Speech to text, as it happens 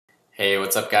Hey,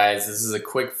 what's up guys? This is a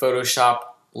quick Photoshop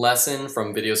lesson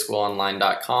from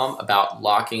videoschoolonline.com about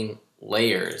locking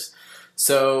layers.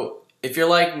 So if you're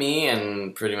like me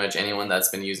and pretty much anyone that's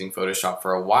been using Photoshop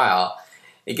for a while,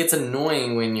 it gets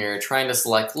annoying when you're trying to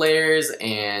select layers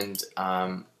and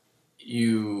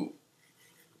you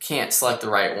can't select the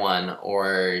right one,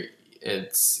 or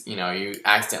it's, you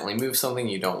accidentally move something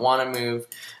you don't want to move.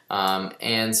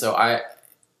 And so I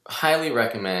highly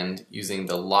recommend using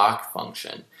the lock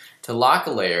function. To lock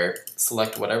a layer,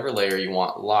 select whatever layer you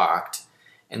want locked,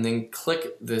 and then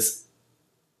click this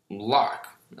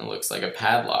lock. It looks like a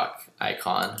padlock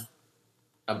icon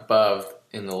above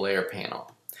in the layer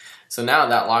panel. So now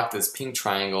that locked this pink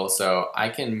triangle, so I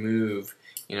can move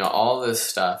all this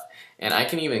stuff, and I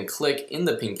can even click in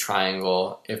the pink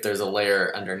triangle if there's a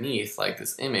layer underneath like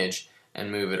this image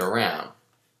and move it around.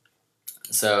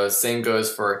 So same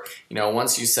goes for,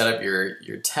 once you set up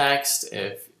your text,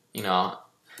 if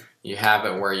you have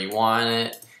it where you want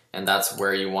it and that's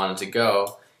where you want it to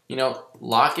go,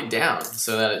 lock it down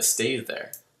so that it stays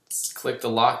there. Just click the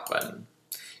lock button.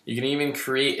 You can even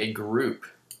create a group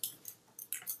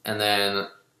and then,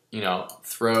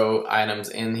 throw items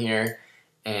in here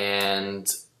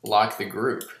and lock the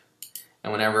group.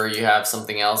 And whenever you have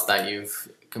something else that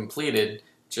you've completed,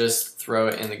 just throw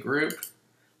it in the group,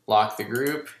 lock the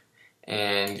group,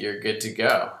 and you're good to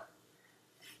go.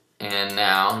 And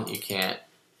now you can't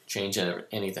change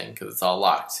anything because it's all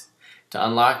locked. To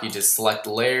unlock, you just select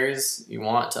the layers you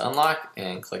want to unlock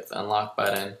and click the unlock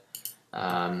button,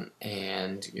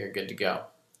 and you're good to go.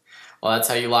 Well, that's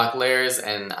how you lock layers,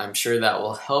 and I'm sure that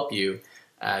will help you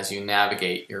as you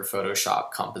navigate your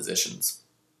Photoshop compositions.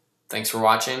 Thanks for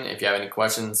watching. If you have any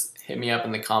questions, hit me up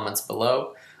in the comments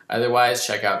below. Otherwise,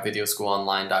 check out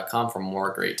videoschoolonline.com for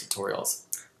more great tutorials.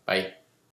 Bye.